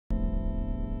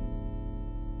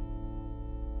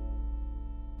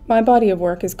My body of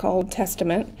work is called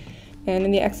Testament, and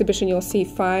in the exhibition you'll see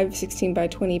 5 16 by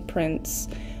 20 prints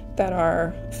that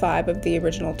are 5 of the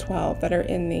original 12 that are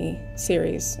in the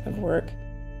series of work.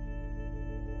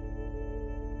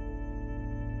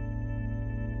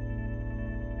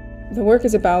 The work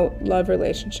is about love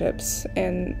relationships,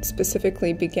 and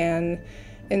specifically began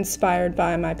inspired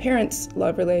by my parents'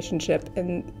 love relationship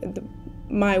and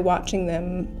my watching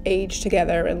them age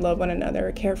together and love one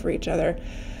another, care for each other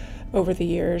over the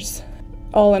years.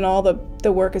 All in all,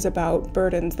 the work is about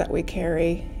burdens that we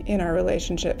carry in our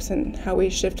relationships and how we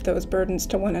shift those burdens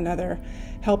to one another,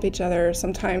 help each other,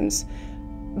 sometimes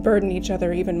burden each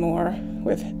other even more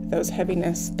with that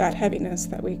heaviness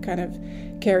that we kind of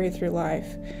carry through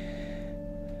life.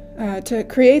 To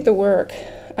create the work,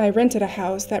 I rented a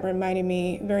house that reminded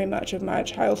me very much of my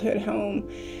childhood home,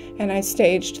 and I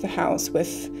staged the house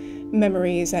with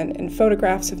memories and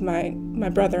photographs of my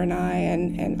brother and I,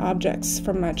 and objects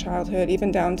from my childhood,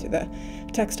 even down to the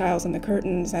textiles and the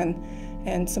curtains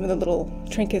and some of the little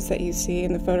trinkets that you see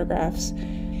in the photographs.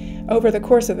 Over the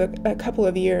course of a couple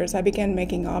of years, I began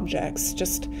making objects,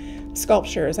 just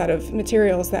sculptures out of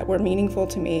materials that were meaningful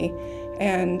to me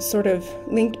and sort of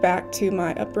linked back to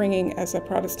my upbringing as a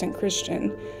Protestant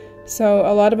Christian. So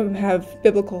a lot of them have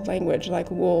biblical language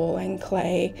like wool and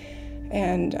clay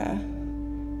and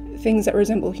things that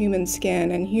resemble human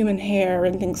skin and human hair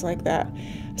and things like that.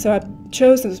 So I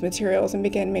chose those materials and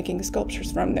began making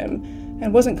sculptures from them,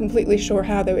 and wasn't completely sure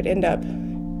how they would end up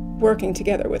working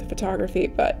together with photography,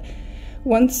 but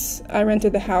once I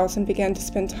rented the house and began to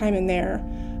spend time in there,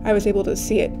 I was able to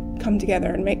see it come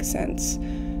together and make sense.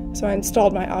 So I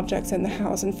installed my objects in the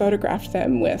house and photographed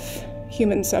them with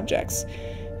human subjects,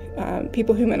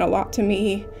 people who meant a lot to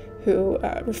me, who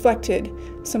reflected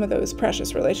some of those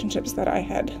precious relationships that I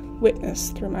had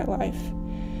witnessed through my life.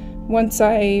 Once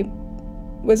I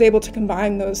was able to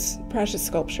combine those precious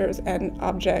sculptures and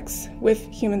objects with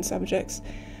human subjects,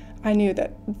 I knew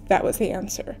that that was the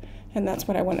answer, and that's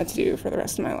what I wanted to do for the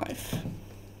rest of my life.